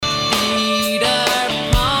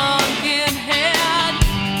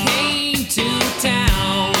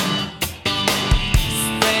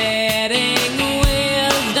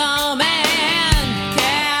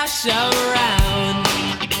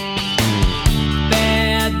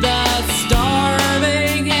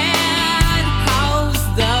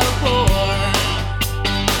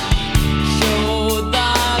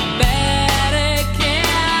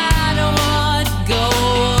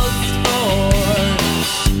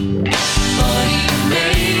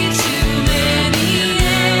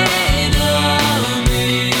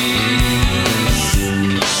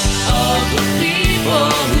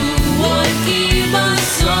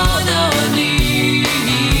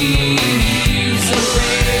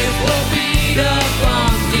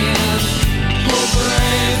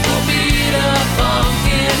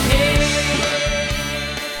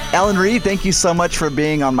Ellen Reid, thank you so much for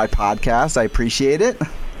being on my podcast. I appreciate it.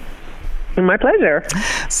 My pleasure.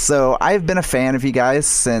 So I've been a fan of you guys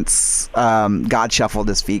since God Shuffled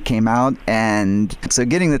His Feet came out, and so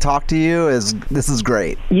getting to talk to you is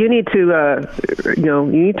great. You need to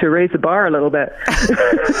raise the bar a little bit.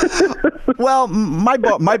 Well,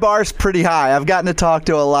 my bar's pretty high. I've gotten to talk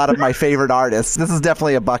to a lot of my favorite artists. This is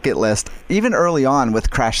definitely a bucket list. Even early on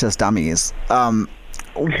with Crash Test Dummies.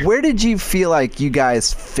 Where did you feel like you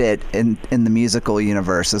guys fit in the musical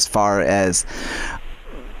universe as far as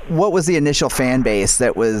what was the initial fan base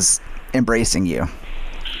that was embracing you?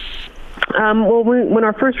 Well, when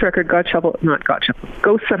our first record, Ghosts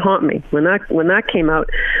That Haunt Me, when that came out,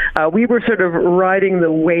 we were sort of riding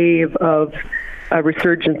the wave of a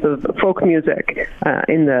resurgence of folk music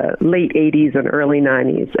in the late 80s and early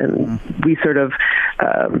 90s. And we sort of,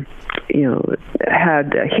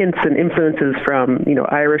 had hints and influences from,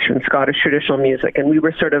 Irish and Scottish traditional music. And we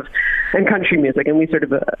were and country music. And we sort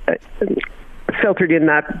of filtered in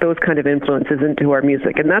those kind of influences into our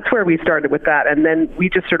music. And that's where we started with that. And then we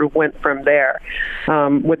just sort of went from there.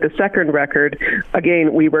 With the second record,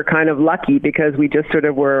 again, we were kind of lucky because we just sort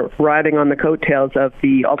of were riding on the coattails of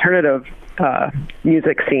the alternative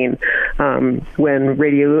music scene when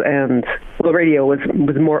radio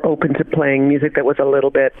was more open to playing music that was a little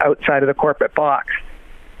bit outside of the corporate box.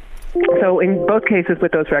 So in both cases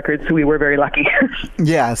with those records, we were very lucky.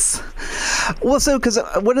 Yes. Well, because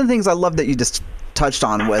one of the things I love that you just touched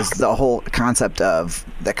on was the whole concept of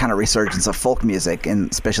that kind of resurgence of folk music, and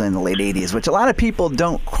especially in the late 80s, which a lot of people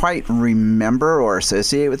don't quite remember or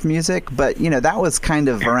associate with music. But, that was kind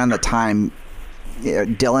of around the time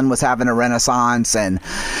Dylan was having a renaissance, and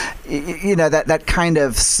that kind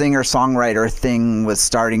of singer-songwriter thing was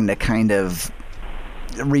starting to kind of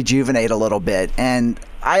rejuvenate a little bit. And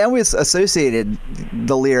I always associated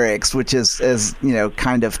the lyrics, which is as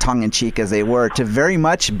kind of tongue-in-cheek as they were, to very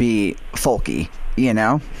much be folky,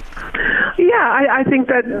 Yeah, I think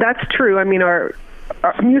that's true. I mean, our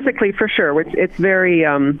musically, for sure, it's very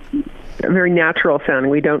very natural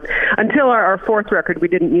sounding. We don't, until our fourth record, we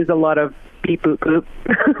didn't use a lot of beep boop boop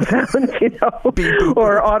sounds, beep, boop,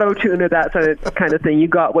 or auto tune or that kind of thing. You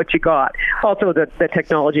got what you got. Also, the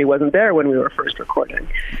technology wasn't there when we were first recording.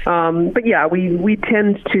 But yeah, we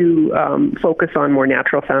tend to focus on more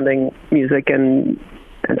natural sounding music and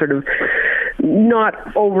sort of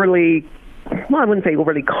not overly. Well, I wouldn't say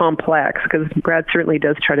overly complex, because Brad certainly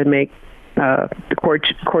does try to make the chord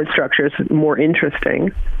structures more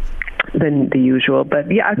interesting than the usual.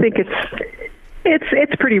 But yeah, I think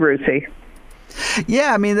it's pretty rootsy.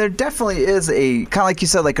 Yeah, I mean, there definitely is a kind of, like you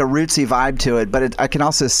said, like a rootsy vibe to it, but I can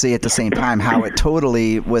also see at the same time how it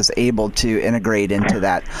totally was able to integrate into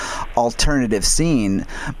that alternative scene.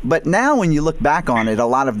 But now when you look back on it, a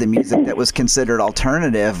lot of the music that was considered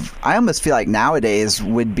alternative, I almost feel like nowadays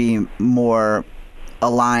would be more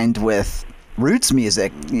aligned with roots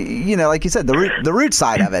music, like you said, the root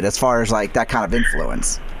side of it, as far as like that kind of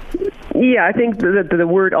influence. Yeah, I think the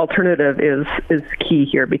word alternative is key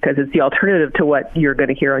here, because it's the alternative to what you're going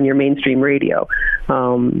to hear on your mainstream radio.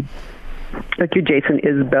 Like your Jason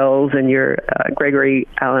Isbells and your Gregory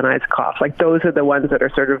Alan Isakov. Like, those are the ones that are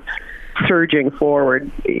sort of surging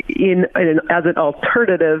forward as an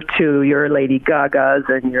alternative to your Lady Gagas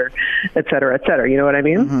and your et cetera, et cetera. You know what I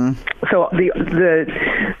mean? Mm-hmm. So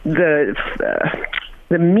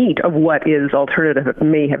the meat of what is alternative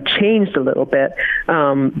may have changed a little bit,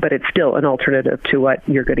 but it's still an alternative to what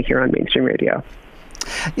you're going to hear on mainstream radio.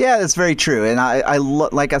 Yeah, that's very true. And I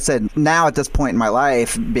like I said, now at this point in my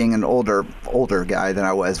life, being an older guy than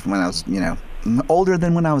I was when I was, older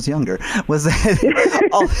than when I was younger, was that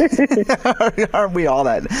aren't we all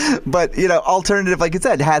that? But, alternative, like you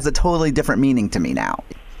said, has a totally different meaning to me now.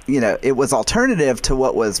 It was alternative to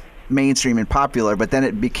what was mainstream and popular, but then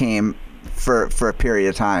it became, for a period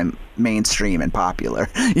of time, mainstream and popular.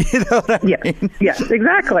 You know what I mean? Yes,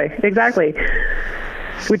 exactly.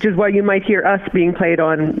 Which is why you might hear us being played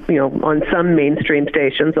on some mainstream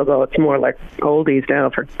stations, although it's more like oldies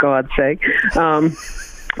now, for God's sake.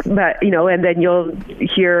 But, and then you'll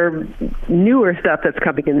hear newer stuff that's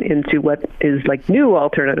coming into what is like new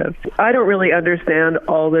alternative. I don't really understand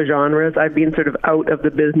all the genres. I've been sort of out of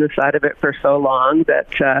the business side of it for so long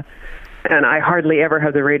that, and I hardly ever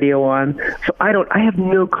have the radio on. So I have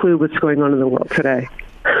no clue what's going on in the world today.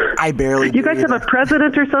 I barely do. You guys have a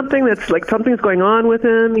president or something that's like, something's going on with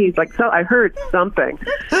him? He's like, so I heard something.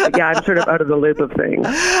 But yeah, I'm sort of out of the loop of things.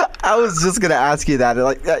 I was just going to ask you that.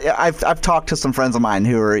 Like, I've talked to some friends of mine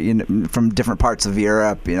who are from different parts of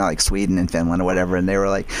Europe, like Sweden and Finland or whatever, and they were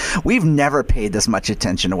like, we've never paid this much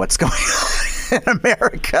attention to what's going on in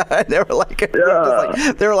America. They were like,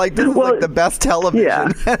 this is like the best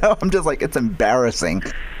television. Yeah. I'm just like, it's embarrassing.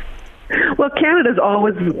 Well, Canada's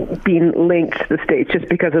always been linked to the States just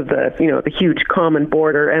because of the huge common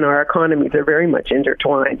border, and our economies are very much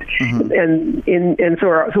intertwined. Mm-hmm. And so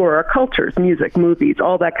are our cultures, music, movies,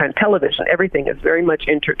 all that kind of television, everything is very much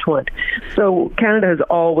intertwined. So Canada has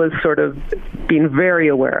always sort of been very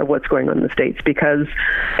aware of what's going on in the States, because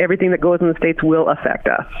everything that goes in the States will affect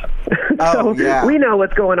us. So we know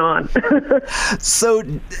what's going on. So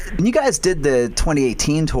you guys did the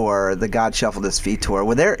 2018 tour, the God Shuffled His Feet tour.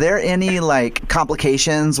 Were there any like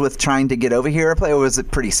complications with trying to get over here, or was it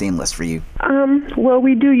pretty seamless for you? Well,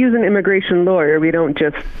 we do use an immigration lawyer. We don't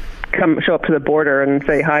just show up to the border and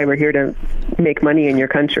say, hi, we're here to make money in your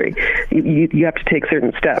country. You have to take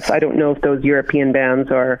certain steps. I don't know if those European bands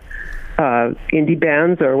are indie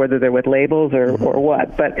bands or whether they're with labels or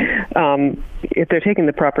what. But if they're taking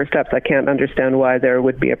the proper steps, I can't understand why there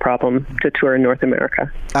would be a problem to tour in North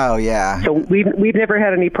America. Oh, yeah. So we've never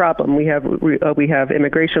had any problem. We have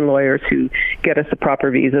immigration lawyers who get us the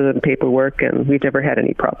proper visas and paperwork, and we've never had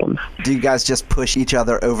any problems. Do you guys just push each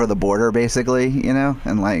other over the border, basically,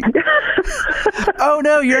 and like, oh,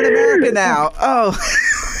 no, you're in America now. Oh.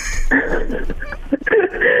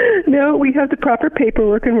 No, we have the proper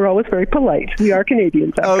paperwork, and we're always very polite. We are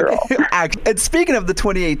Canadians, after all. And speaking of the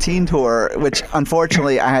 2018 tour, which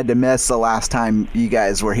unfortunately I had to miss the last time you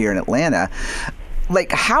guys were here in Atlanta,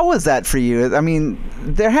 like, how was that for you? I mean,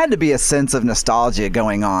 there had to be a sense of nostalgia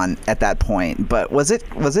going on at that point, but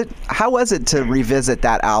how was it to revisit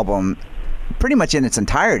that album pretty much in its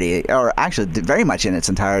entirety, or actually very much in its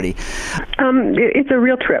entirety? It's a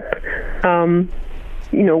real trip.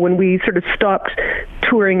 When we sort of stopped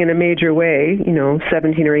touring in a major way,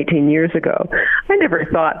 17 or 18 years ago, I never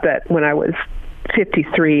thought that when I was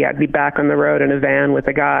 53, I'd be back on the road in a van with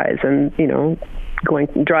the guys and,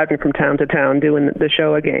 driving from town to town doing the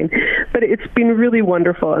show again. But it's been really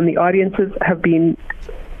wonderful, and the audiences have been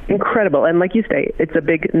incredible. And like you say, it's a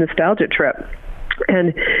big nostalgia trip.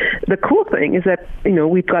 And the cool thing is that,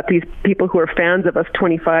 we've got these people who are fans of us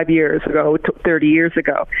 25 years ago, 30 years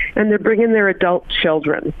ago, and they're bringing their adult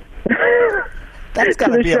children. That's got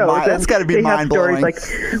to be mind-blowing. Like,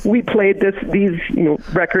 we played these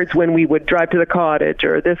records when we would drive to the cottage,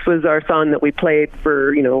 or this was our song that we played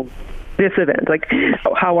for, this event, like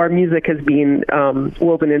how our music has been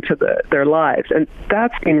woven into their lives. And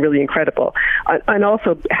that's been really incredible. And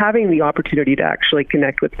also having the opportunity to actually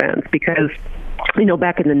connect with fans, because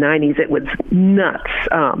back in the 90s, it was nuts.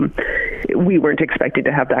 We weren't expecting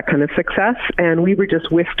to have that kind of success, and we were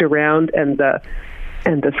just whisked around, and the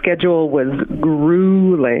schedule was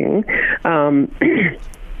grueling.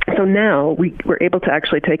 So now we're able to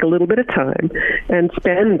actually take a little bit of time and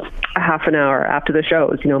spend a half an hour after the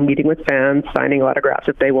shows, meeting with fans, signing autographs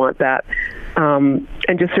if they want that, and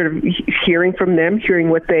just sort of hearing from them, hearing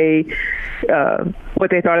what they thought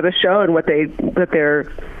of the show and what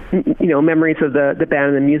their memories of the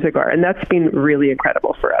band and the music are. And that's been really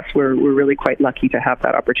incredible for us. We're really quite lucky to have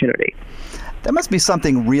that opportunity. That must be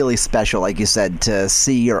something really special, like you said, to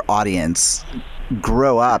see your audience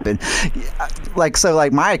grow up. And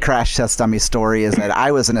my crash test dummy story is that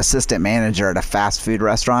I was an assistant manager at a fast food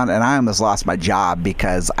restaurant, and I almost lost my job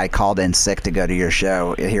because I called in sick to go to your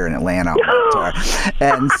show here in Atlanta.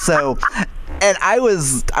 And so, and I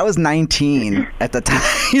was 19 at the time,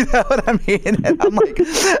 you know what I mean? And I'm like,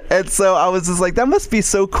 and so I was just like, that must be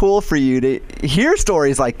so cool for you to hear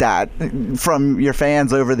stories like that from your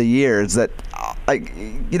fans over the years. That, like,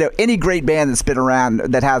 any great band that's been around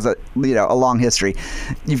that has a long history,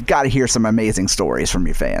 you've got to hear some amazing stories from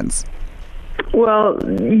your fans. Well,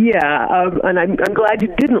 yeah, and I'm glad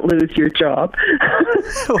you didn't lose your job,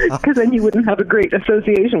 because then you wouldn't have a great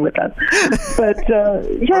association with us. But or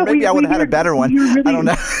maybe I would have had a better one. Really, I don't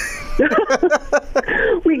know.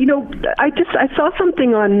 I saw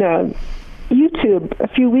something on YouTube a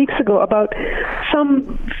few weeks ago about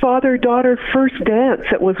some father-daughter first dance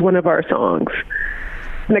that was one of our songs.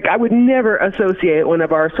 Like, I would never associate one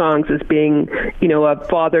of our songs as being, a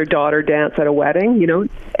father-daughter dance at a wedding,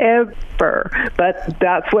 ever. But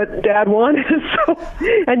that's what Dad wanted. So,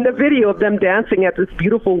 and the video of them dancing at this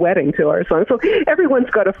beautiful wedding to our song. So everyone's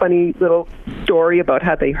got a funny little story about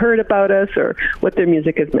how they heard about us or what their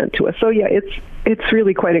music has meant to us. So yeah, it's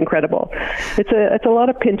really quite incredible. It's a lot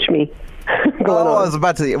of pinch me. I was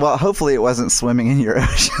about to. Well, hopefully it wasn't swimming in your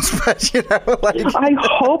oceans, but I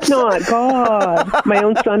hope not. God, my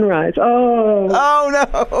own sunrise. Oh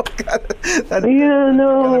no. God,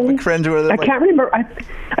 no. Kind of cringeworthy. I can't remember.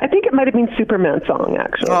 I think it might have been Superman song,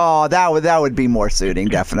 actually. Oh, that would be more suiting,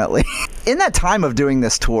 definitely. in that time of doing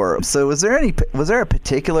this tour, so was there a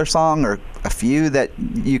particular song or a few that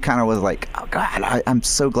you kind of was like, oh God, I'm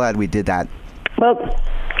so glad we did that? Well,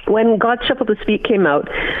 when God Shuffled His Feet came out,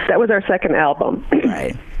 that was our second album.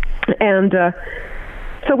 Right. And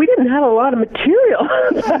so we didn't have a lot of material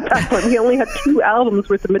at that point. We only had 2 albums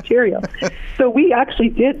worth of material. So we actually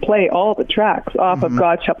did play all the tracks off of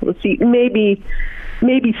God Shuffled His Feet, maybe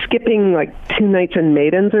skipping like Two Knights and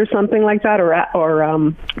Maidens or something like that,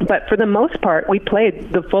 or but for the most part, we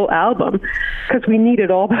played the full album because we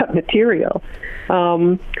needed all that material.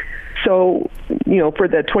 So, for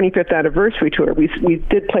the 25th anniversary tour, we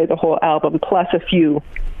did play the whole album plus a few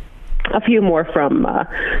more from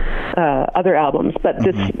other albums. But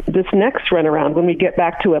this next run around, when we get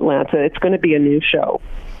back to Atlanta, it's going to be a new show.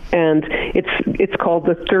 And it's called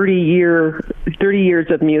the 30 years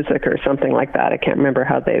of music or something like that. I can't remember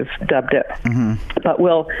how they've dubbed it. But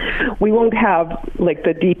we won't have like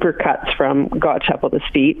the deeper cuts from God Shuffled His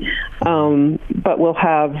Feet, but we'll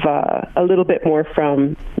have a little bit more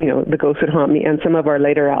from The Ghost That Haunt Me and some of our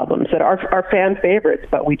later albums that are fan favorites,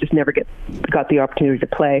 but we just never got the opportunity to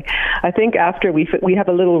play. I think after we have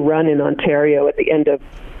a little run in Ontario at the end of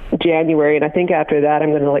January, and I think after that I'm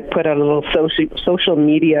going to put out a little social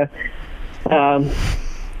media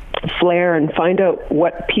flare and find out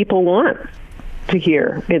what people want to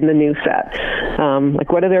hear in the new set.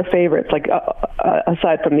 What are their favorites,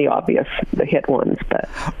 aside from the hit ones. But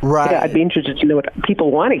right. Yeah, I'd be interested to know what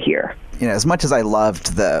people want to hear. As much as I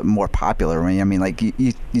loved the more popular one,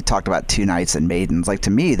 you talked about Two Knights and Maidens. Like,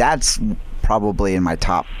 to me, that's probably in my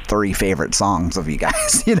top 3 favorite songs of you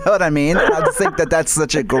guys. You know what I mean? I just think that's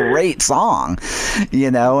such a great song,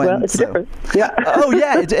 Well, and it's different. Yeah. Oh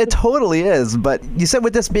yeah, it totally is. But you said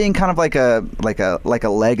with this being kind of like a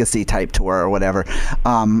legacy type tour or whatever,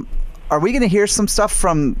 are we going to hear some stuff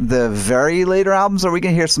from the very later albums? Or are we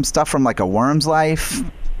going to hear some stuff from like A Worm's Life?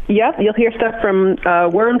 Yeah, you'll hear stuff from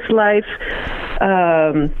Worm's Life,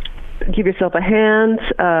 Give Yourself a Hand,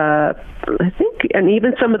 I think, and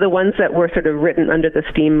even some of the ones that were sort of written under the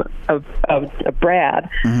steam of Brad,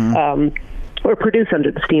 or produced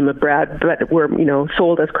under the steam of Brad, but were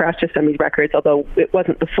sold as Crash Test Dummies records, although it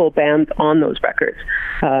wasn't the full band on those records.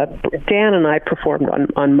 Dan and I performed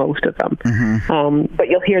on most of them, but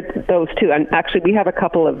you'll hear those too. And actually, we have a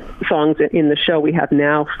couple of songs in the show we have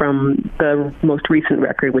now from the most recent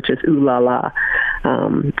record, which is Ooh La La,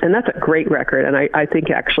 and that's a great record. And I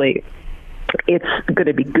think actually it's going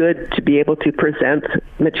to be good to be able to present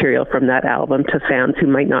material from that album to fans who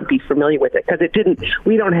might not be familiar with it, because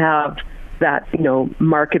we don't have that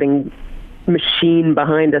marketing machine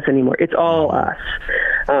behind us anymore. It's all us.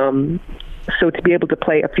 So to be able to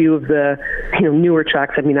play a few of the newer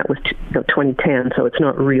tracks, that was 2010, so it's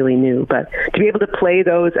not really new, but to be able to play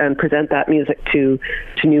those and present that music to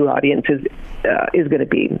new audiences is going to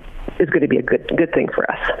be a good thing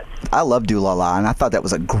for us. I loved Ooh La La, and I thought that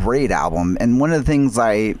was a great album. And one of the things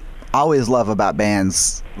I always love about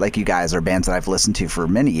bands like you guys, or bands that I've listened to for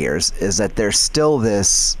many years, is that there's still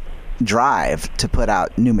this drive to put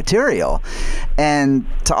out new material, and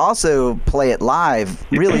to also play it live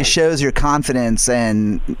really shows your confidence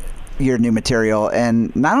and your new material,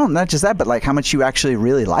 and not just that, but like how much you actually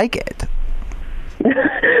really like it.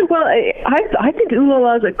 Well, I think Ooh La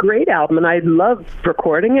La is a great album, and I love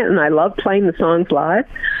recording it, and I love playing the songs live.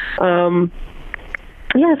 So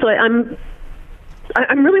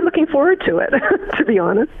I'm really looking forward to it, to be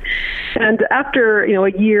honest. And after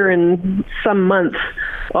a year and some months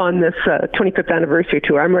on this 25th anniversary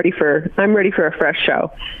tour, I'm ready for a fresh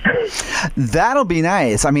show. That'll be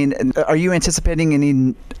nice. Are you anticipating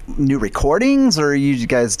any new recordings, or are you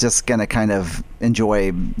guys just going to kind of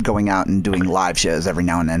enjoy going out and doing live shows every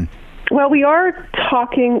now and then? Well, we are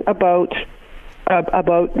talking about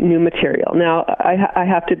new material. Now, I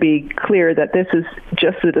have to be clear that this is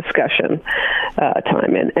just a discussion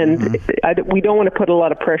time, and we don't want to put a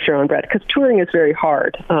lot of pressure on Brad, because touring is very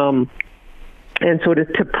hard. And so to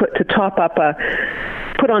put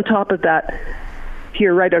on top of that,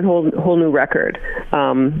 here, write a whole new record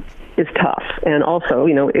is tough. And also,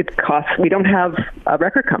 it costs. We don't have a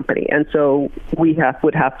record company, and so we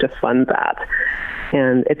would have to fund that.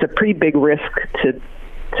 And it's a pretty big risk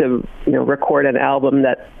to record an album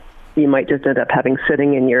that you might just end up having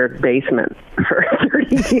sitting in your basement for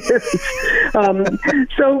 30 years.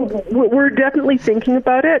 So we're definitely thinking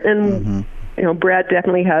about it, and Brad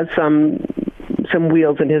definitely has some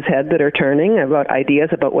wheels in his head that are turning about ideas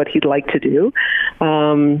about what he'd like to do.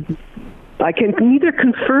 I can neither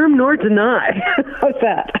confirm nor deny. How's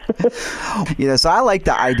that? So I like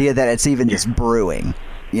the idea that it's even just brewing.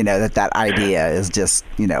 That idea is just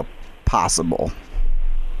possible.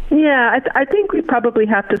 Yeah, I think we probably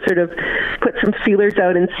have to sort of put some feelers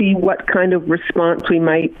out and see what kind of response we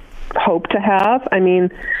might hope to have. I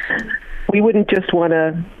mean, we wouldn't just want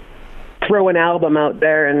to throw an album out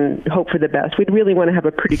there and hope for the best. We'd really want to have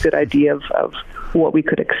a pretty good idea of what we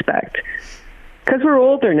could expect. Because we're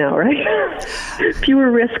older now, right?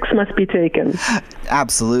 Fewer risks must be taken.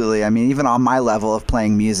 Absolutely. I mean, even on my level of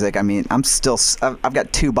playing music, I mean, I've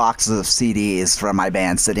got 2 boxes of CDs from my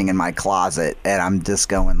band sitting in my closet, and I'm just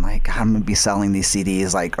going like, I'm going to be selling these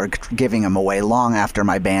CDs like, or giving them away long after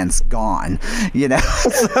my band's gone, you know?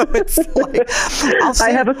 So it's like, I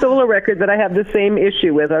have a solo record that I have the same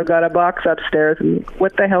issue with. I've got a box upstairs, and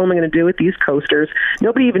what the hell am I going to do with these coasters?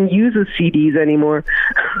 Nobody even uses CDs anymore.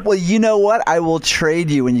 Well, you know what? I will trade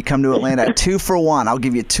you when you come to Atlanta 2 for 1. I'll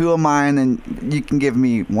give you 2 of mine, and you can give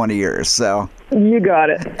me 1 of yours. So you got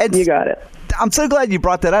it. You got it. I'm so glad you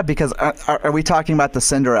brought that up, because are we talking about the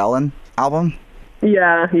Cinderella album?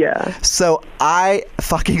 Yeah. So I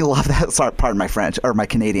fucking love that. Sorry, pardon my French or my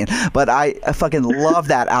Canadian, but I fucking love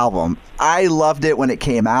that album. I loved it when it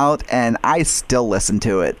came out, and I still listen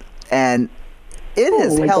to it. And it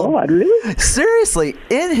has really? Seriously,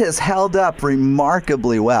 it has held up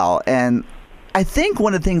remarkably well. And I think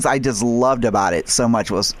one of the things I just loved about it so much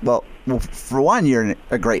was, well, for one, you're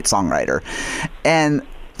a great songwriter, and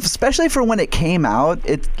especially for when it came out,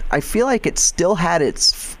 I feel like it still had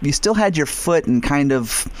you still had your foot in kind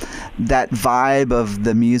of that vibe of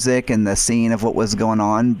the music and the scene of what was going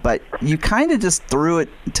on, but you kind of just threw it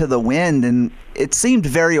to the wind, and it seemed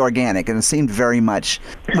very organic, and it seemed very much.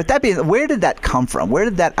 With that being, where did that come from? Where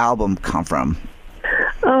did that album come from?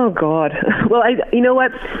 Oh God. Well, you know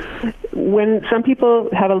what? When some people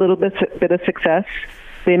have a little bit of success,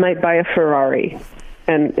 they might buy a Ferrari.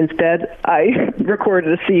 And instead, I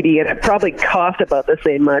recorded a CD, and it probably cost about the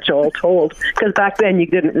same much, all told. Because back then, you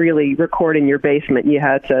didn't really record in your basement. You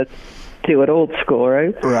had to do it old school,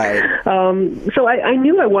 right? Right. So I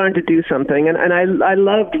knew I wanted to do something, and I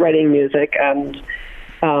loved writing music, and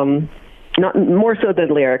not more so than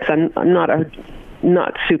lyrics. I'm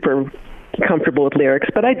not super comfortable with lyrics,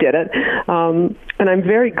 but I did it. And I'm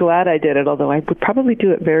very glad I did it, although I would probably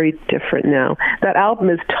do it very different now. That album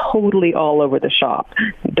is totally all over the shop.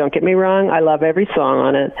 Don't get me wrong, I love every song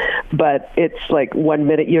on it, but it's like 1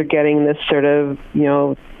 minute you're getting this sort of,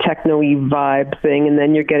 techno-y vibe thing, and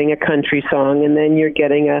then you're getting a country song, and then you're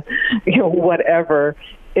getting a, whatever.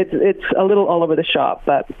 It's a little all over the shop,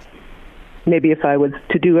 but maybe if I was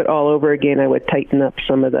to do it all over again, I would tighten up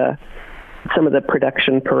some of the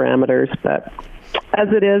production parameters, but as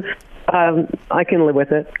it is, I can live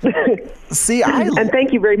with it. See, and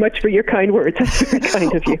thank you very much for your kind words. That's very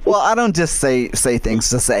kind of you. Well, I don't just say things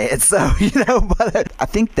to say it, so but I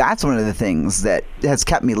think that's one of the things that has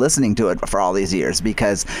kept me listening to it for all these years,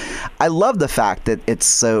 because I love the fact that it's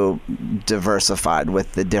so diversified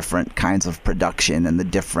with the different kinds of production and the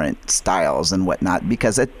different styles and whatnot,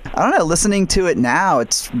 because I don't know, listening to it now,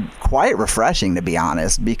 it's quite refreshing, to be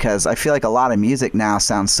honest, because I feel like a lot of music now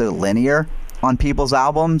sounds so linear on people's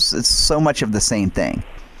albums. It's so much of the same thing.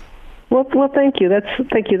 Well, thank you. That's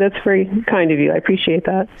very kind of you. I appreciate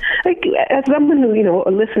that. As someone who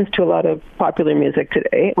listens to a lot of popular music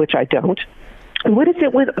today, which I don't, what is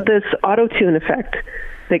it with this auto-tune effect?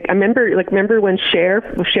 Like, I remember when Cher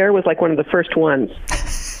was like one of the first ones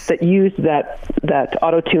that used that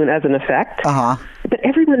auto-tune as an effect. But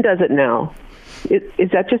everyone does it now.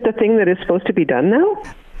 Is that just a thing that is supposed to be done now?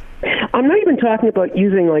 I'm not even talking about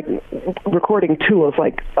using like recording tools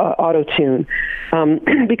like auto-tune,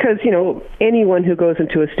 because anyone who goes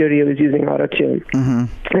into a studio is using auto-tune,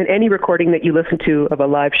 and any recording that you listen to of a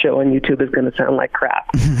live show on YouTube is going to sound like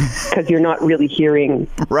crap, because you're not really hearing.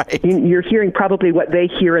 Right. You're hearing probably what they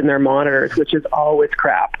hear in their monitors, which is always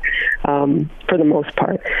crap, for the most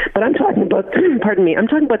part. But I'm talking about, pardon me, I'm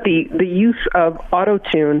talking about the use of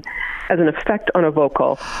auto-tune as an effect on a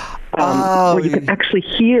vocal, where you can actually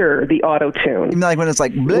hear the auto-tune. You mean like when it's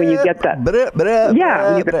like, when you get that, when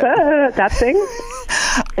you get that thing.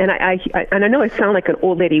 And I know I sound like an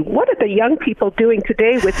old lady. What are the young people doing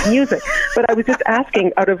today with music? But I was just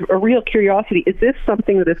asking, out of a real curiosity, is this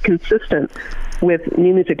something that is consistent with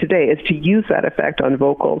new music today? Is to use that effect on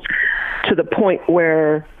vocals to the point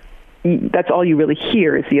where that's all you really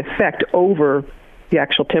hear is the effect over the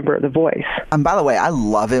actual timbre of the voice. And by the way, I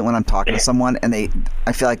love it when I'm talking to someone and I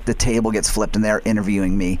feel like the table gets flipped and they're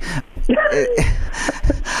interviewing me.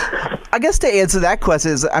 I guess to answer that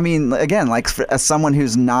question is, I mean, again, like as someone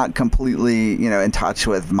who's not completely, in touch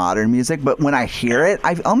with modern music, but when I hear it,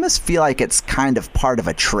 I almost feel like it's kind of part of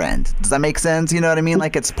a trend. Does that make sense? You know what I mean?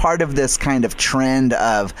 Like it's part of this kind of trend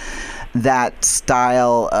of that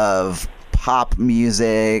style of pop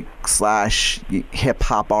music / hip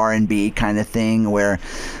hop R&B kind of thing where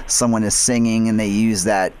someone is singing and they use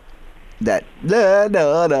that blah, blah,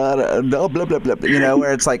 blah, blah, blah, blah, you know,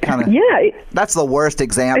 where it's like kind of that's the worst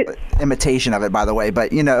imitation of it, by the way,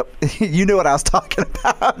 but you know what I was talking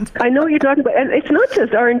about. I know what you're talking about, and it's not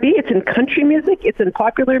just R&B, it's in country music, it's in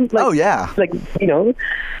popular like you know,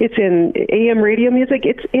 it's in AM radio music,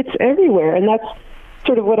 it's everywhere, and that's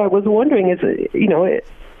sort of what I was wondering is, you know,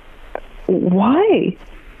 why?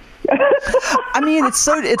 I mean, it's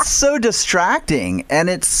so distracting, and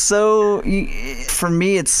it's so, for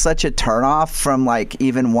me, it's such a turnoff from like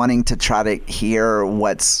even wanting to try to hear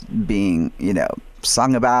what's being, you know,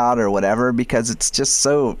 sung about or whatever, because it's just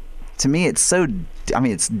so, to me, it's so, I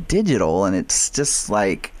mean, it's digital, and it's just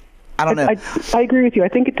like, I don't know. I agree with you. I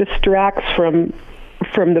think it distracts from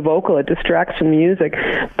the vocal. It distracts from music.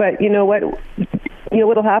 But you know what? You know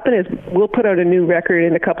what'll happen is we'll put out a new record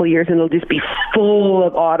in a couple of years, and it'll just be full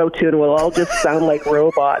of auto-tune. We'll all just sound like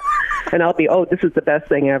robots, and I'll be, this is the best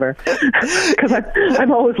thing ever, because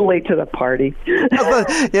I'm always late to the party.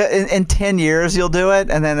 Yeah, in 10 years you'll do it,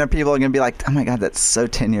 and then people are going to be like, oh my God, that's so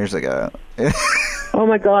 10 years ago. Oh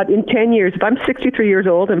my God, in 10 years, if I'm 63 years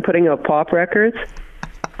old and putting out pop records,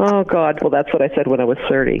 oh God, well that's what I said when I was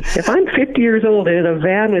 30. If I'm 50 years old and in a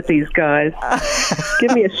van with these guys,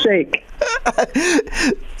 give me a shake.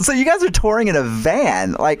 So you guys are touring in a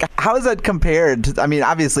van. Like, how is that compared to, I mean,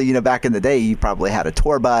 obviously, you know, back in the day, you probably had a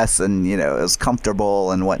tour bus and, you know, it was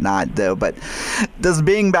comfortable and whatnot, though. But does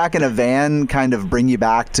being back in a van kind of bring you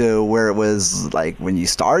back to where it was like when you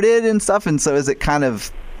started and stuff? And so is it kind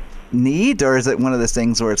of neat, or is it one of those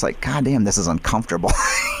things where it's like, God damn, this is uncomfortable?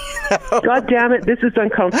 God damn it, this is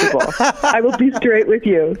uncomfortable. I will be straight with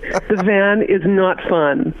you. The van is not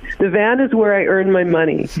fun. The van is where I earn my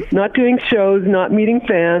money. Not doing shows, not meeting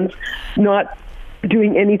fans, not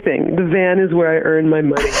doing anything. The van is where I earn my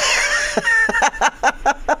money.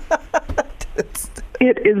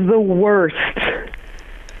 It is the worst.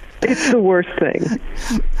 It's the worst thing.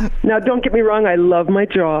 Now, don't get me wrong, I love my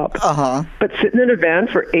job. But sitting in a van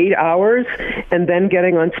for 8 hours and then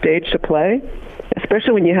getting on stage to play,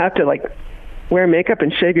 especially when you have to like wear makeup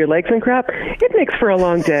and shave your legs and crap, it makes for a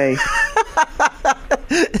long day.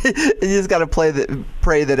 You just got to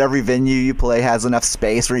pray that every venue you play has enough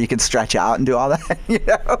space where you can stretch out and do all that, you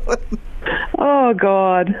know? Oh,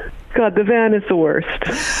 God, the van is the worst.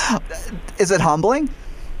 Is it humbling?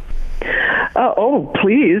 Oh,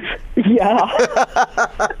 please. Yeah.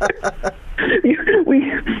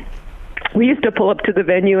 We used to pull up to the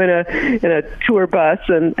venue in a tour bus,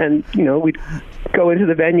 and you know, we'd go into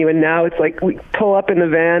the venue, and now it's like we pull up in the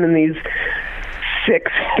van and these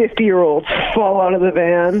 6 50-year-olds fall out of the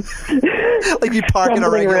van. Like you park in a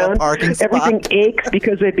regular parking spot. Everything aches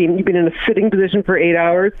because you've been in a sitting position for 8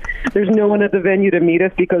 hours. There's no one at the venue to meet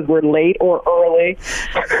us because we're late or early.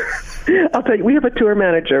 I'll tell you, we have a tour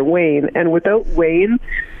manager, Wayne, and without Wayne,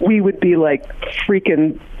 we would be like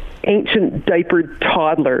freaking ancient diapered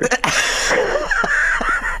toddlers.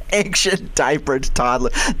 Ancient diapered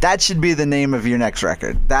toddler. That should be the name of your next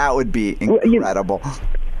record. That would be incredible.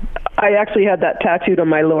 I actually had that tattooed on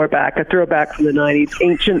my lower back, a throwback from the 90s,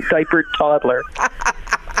 ancient diapered toddler.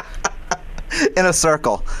 In a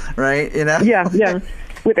circle, right? You know? Yeah.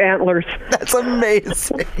 With antlers. That's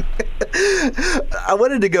amazing. I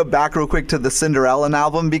wanted to go back real quick to the Cinderella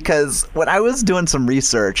album, because when I was doing some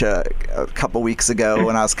research a couple weeks ago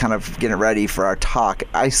when I was kind of getting ready for our talk,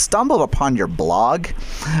 I stumbled upon your blog,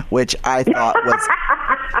 which I thought was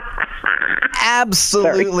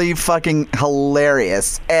absolutely fucking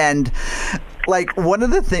hilarious. And like one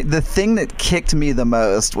of the thing that kicked me the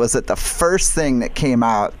most was that the first thing that came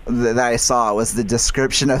out that I saw was the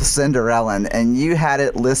description of Cinderella, and you had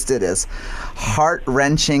it listed as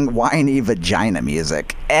heart-wrenching, whiny vagina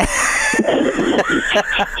music.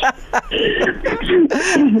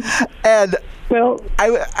 And well,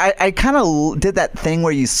 I kind of did that thing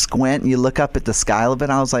where you squint and you look up at the sky a little bit,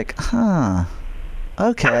 and I was like, huh,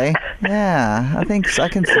 okay, yeah, I think I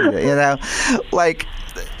can see it, you know, like.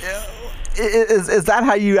 Is that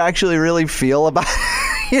how you actually really feel about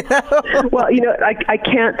it? You know? Well, you know, I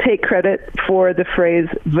can't take credit for the phrase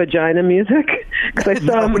vagina music, because I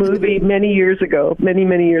saw a movie many years ago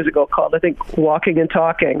called, I think, Walking and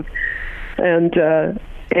Talking. And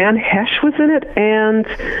Anne Hesh was in it, and,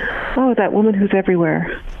 that woman who's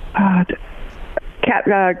everywhere.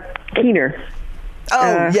 Keener.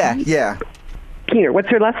 Oh, yeah. Keener. What's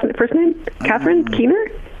her first name? Catherine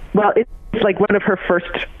Keener? Well, It's like one of her first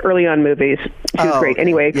early on movies. She was great.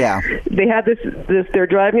 Anyway, yeah. They had this. They're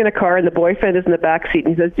driving in a car, and the boyfriend is in the back seat,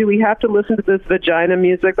 and he says, "Do we have to listen to this vagina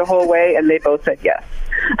music the whole way?" And they both said yes.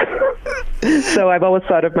 So I've always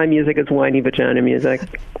thought of my music as whiny vagina music.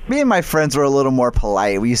 Me and my friends were a little more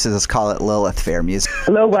polite. We used to just call it Lilith Fair music.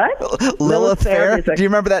 What? Lilith Fair? music. Do you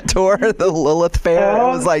remember that tour, the Lilith Fair? It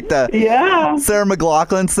was like the Sarah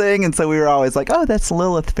McLachlan's thing, and so we were always like, "Oh, that's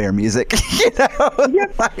Lilith Fair music."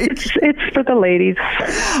 Yep. Like, it's for the ladies.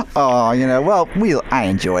 Oh, well, I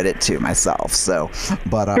enjoyed it too myself. So,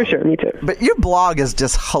 but for sure, me too. But your blog is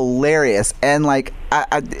just hilarious, and like,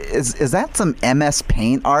 is that some MS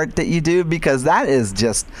Paint art that you do? Because that is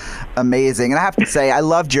just amazing. And I have to say, I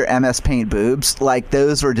loved your MS Paint boobs. Like,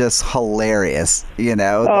 those were just hilarious.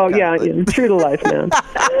 Oh yeah, true to life, man.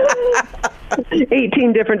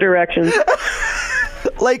 18 different directions.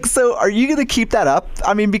 Like, so are you going to keep that up?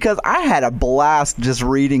 I mean, because I had a blast just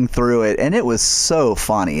reading through it, and it was so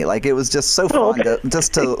funny. Like, it was just so fun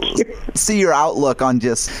to see your outlook on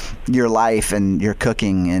just your life and your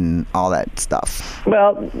cooking and all that stuff.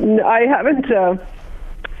 Well, I haven't.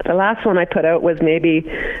 The last one I put out was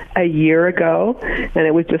maybe a year ago, and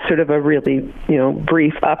it was just sort of a really,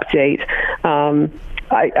 brief update.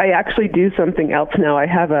 I actually do something else now. I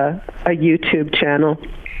have a YouTube channel.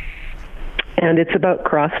 And it's about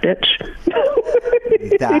cross stitch.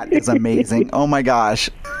 That is amazing. Oh my gosh.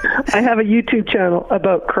 I have a YouTube channel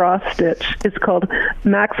about cross stitch. It's called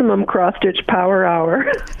Maximum Cross Stitch Power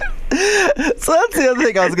Hour. So that's the other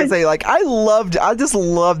thing I was going to say. Like, I just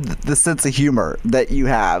loved the sense of humor that you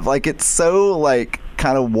have. Like, it's so, like,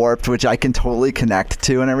 kind of warped, which I can totally connect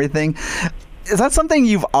to and everything. Is that something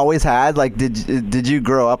you've always had? Like, did you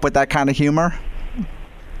grow up with that kind of humor?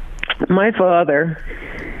 My father,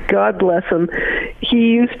 God bless him,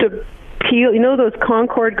 he used to peel, those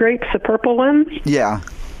Concord grapes, the purple ones? Yeah.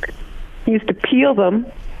 He used to peel them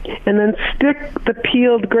and then stick the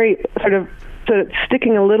peeled grape so it's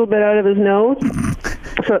sticking a little bit out of his nose,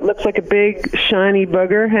 so it looks like a big shiny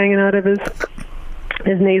booger hanging out of his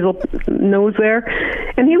nasal nose there,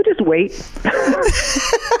 and he would just wait. He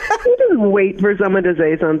would just wait for someone to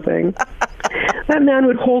say something. That man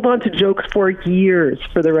would hold on to jokes for years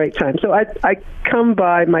for the right time. So I come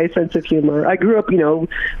by my sense of humor. I grew up,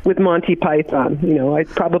 with Monty Python. I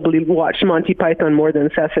probably watched Monty Python more than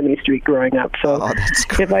Sesame Street growing up. So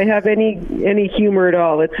if I have any humor at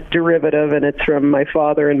all, it's derivative, and it's from my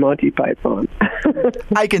father and Monty Python.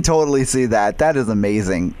 I can totally see that. That is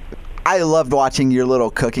amazing. I loved watching your little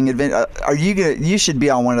cooking adventure. You should be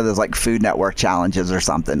on one of those like Food Network challenges or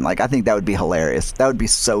something. Like, I think that would be hilarious. That would be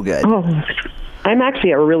so good. Oh, I'm actually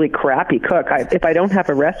a really crappy cook. If I don't have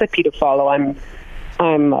a recipe to follow, I'm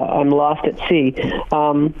lost at sea.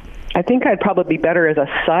 I think I'd probably be better as a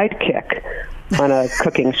sidekick on a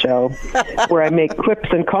cooking show where I make quips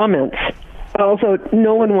and comments. Also,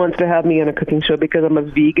 no one wants to have me on a cooking show because I'm a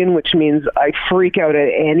vegan, which means I freak out at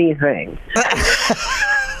anything.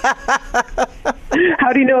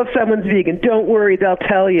 How do you know if someone's vegan? Don't worry, they'll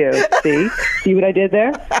tell you. See what I did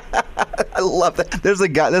there? I love that. There's a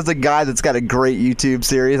guy that's got a great YouTube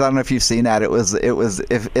series. I don't know if you've seen that. It was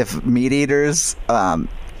if meat eaters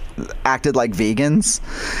acted like vegans,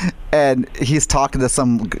 and he's talking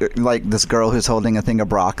to this girl who's holding a thing of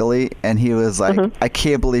broccoli, and he was like, I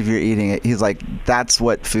can't believe you're eating it. He's like, that's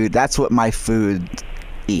what my food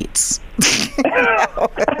eats.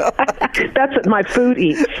 That's what my food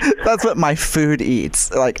eats. That's what my food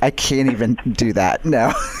eats. Like, I can't even do that.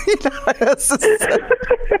 No.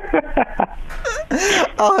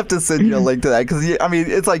 I'll have to send you a link to that, because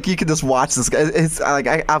it's like you can just watch this guy. It's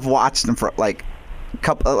like I've watched him for like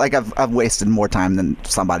couple, like I've wasted more time than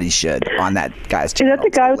somebody should on that guy's channel. Is that the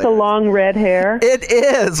guy with the long red hair? It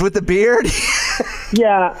is, with the beard.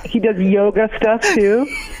 Yeah, he does yoga stuff too.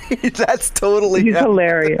 That's totally He's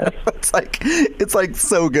hilarious. It's like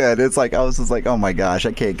so good. It's like I was just like, oh my gosh,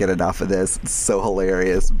 I can't get enough of this. It's so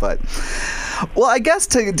hilarious. But well, I guess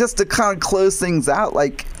to kind of close things out,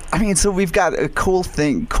 like, I mean, so we've got a cool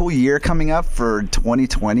year coming up for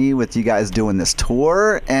 2020 with you guys doing this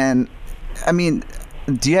tour, and I mean,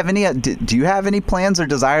 do you have any plans or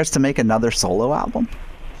desires to make another solo album?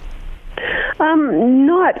 I'm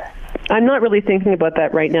not really thinking about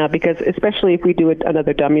that right now, because especially if we do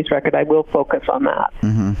another Dummies record, I will focus on that.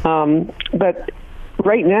 Mm-hmm. But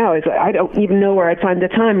right now, I don't even know where I'd find the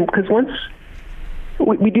time, because once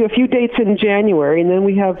we do a few dates in January, and then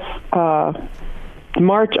we have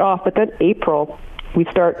March off, but then April we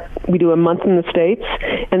do a month in the States,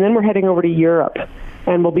 and then we're heading over to Europe.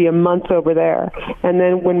 and we'll be a month over there. And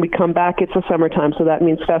then when we come back, it's the summertime, so that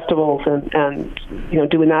means festivals and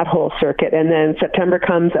doing that whole circuit. And then September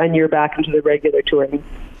comes, and you're back into the regular touring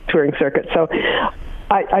circuit. So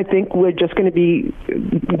I think we're just going to be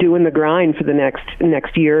doing the grind for the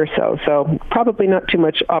next year or so. So probably not too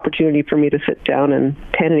much opportunity for me to sit down and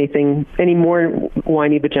pen any more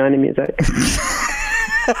whiny vagina music.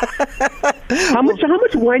 How much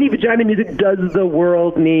whiny vagina music does the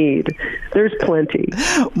world need? There's plenty.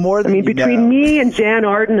 More than between me and Jan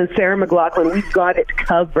Arden and Sarah McLachlan, we've got it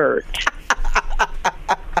covered.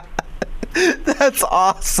 That's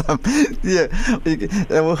awesome. Yeah.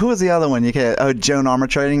 Well, who was the other one? Joan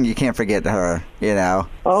Armatrading. You can't forget her.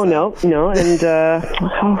 Oh no. And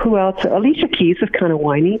who else? Alicia Keys is kind of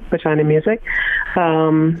whiny vagina music.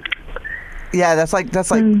 Yeah, that's like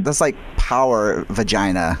power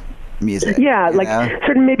vagina music. Yeah,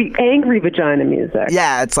 certain maybe angry vagina music.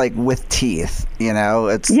 Yeah, it's like with teeth.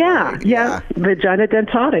 It's yeah. Vagina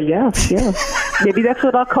dentata. Yeah. Maybe that's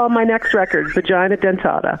what I'll call my next record, Vagina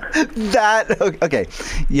Dentata. Okay,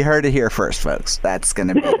 you heard it here first, folks. That's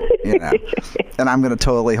gonna be, and I'm gonna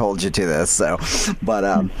totally hold you to this. So, but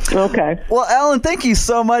okay. Well, Ellen, thank you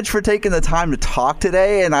so much for taking the time to talk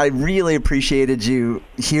today, and I really appreciated you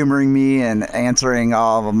humoring me and answering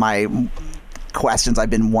all of my questions I've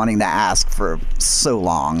been wanting to ask for so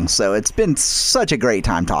long. So it's been such a great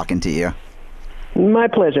time talking to you. My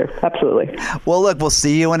pleasure. Absolutely. Well, look, we'll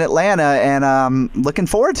see you in Atlanta, and looking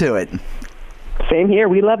forward to it. Same here.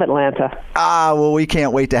 We love Atlanta. Well, we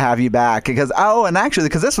can't wait to have you back because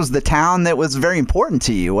this was the town that was very important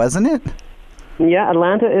to you, wasn't it? Yeah,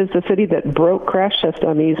 Atlanta is the city that broke crash test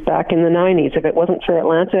dummies back in the 90s. If it wasn't for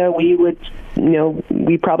Atlanta, we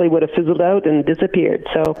probably would have fizzled out and disappeared.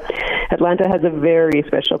 So Atlanta has a very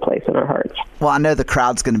special place in our hearts. Well, I know the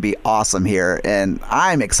crowd's going to be awesome here, and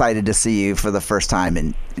I'm excited to see you for the first time.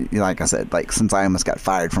 And like I said, since I almost got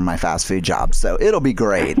fired from my fast food job, so it'll be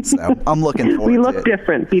great. So I'm looking forward to it. We look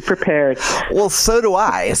different. Be prepared. Well, so do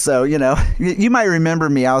I. So, you might remember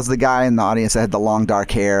me. I was the guy in the audience that had the long dark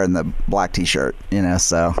hair and the black T-shirt,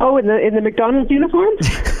 so. Oh, in the McDonald's uniform?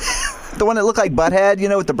 The one that looked like Butthead,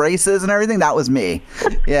 with the braces and everything, that was me.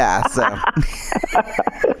 Yeah, so.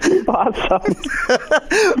 Awesome.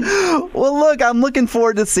 Well, look, I'm looking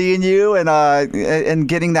forward to seeing you and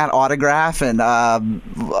getting that autograph. And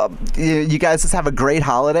you guys just have a great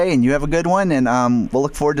holiday, and you have a good one. And we'll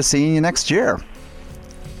look forward to seeing you next year.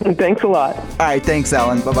 Thanks a lot. All right, thanks,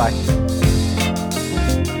 Ellen. Bye-bye.